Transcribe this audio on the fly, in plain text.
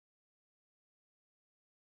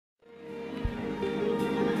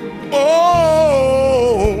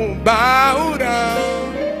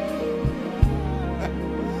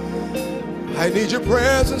need your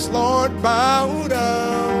presence, Lord, bow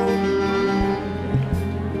down.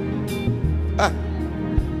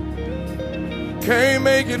 Can't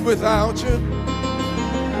make it without you.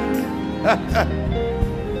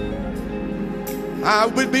 I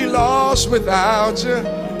would be lost without you.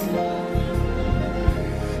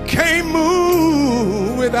 Can't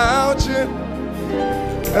move without you.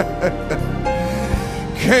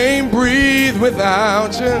 Can't breathe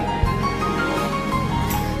without you.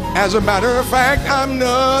 As a matter of fact, I'm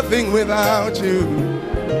nothing without you.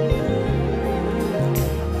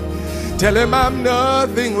 Tell him I'm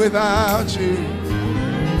nothing without you.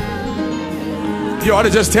 You ought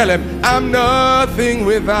to just tell him, I'm nothing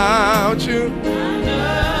without you.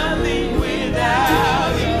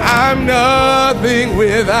 I'm nothing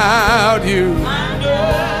without you. I'm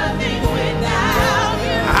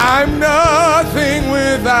nothing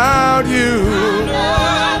without you.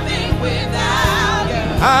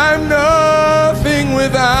 I'm nothing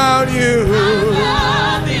without you.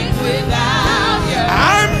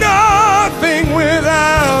 I'm nothing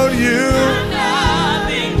without you.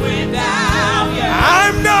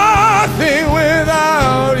 I'm nothing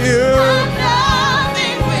without you.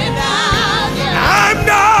 I'm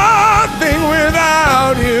nothing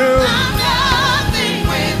without you.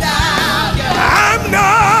 I'm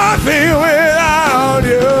nothing without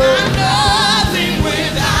you.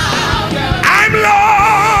 I'm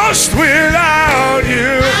lost without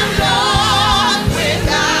you.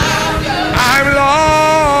 I'm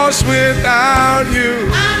lost without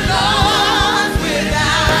you.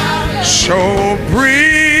 So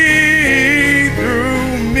breathe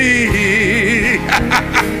through me.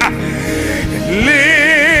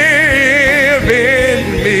 Live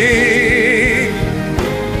in me.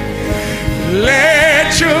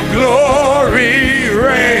 Let your glory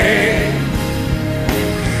reign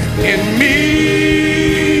in me.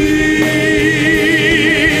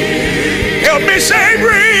 Help me say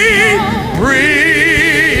breathe.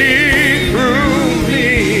 Breathe through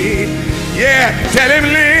me. Yeah, tell him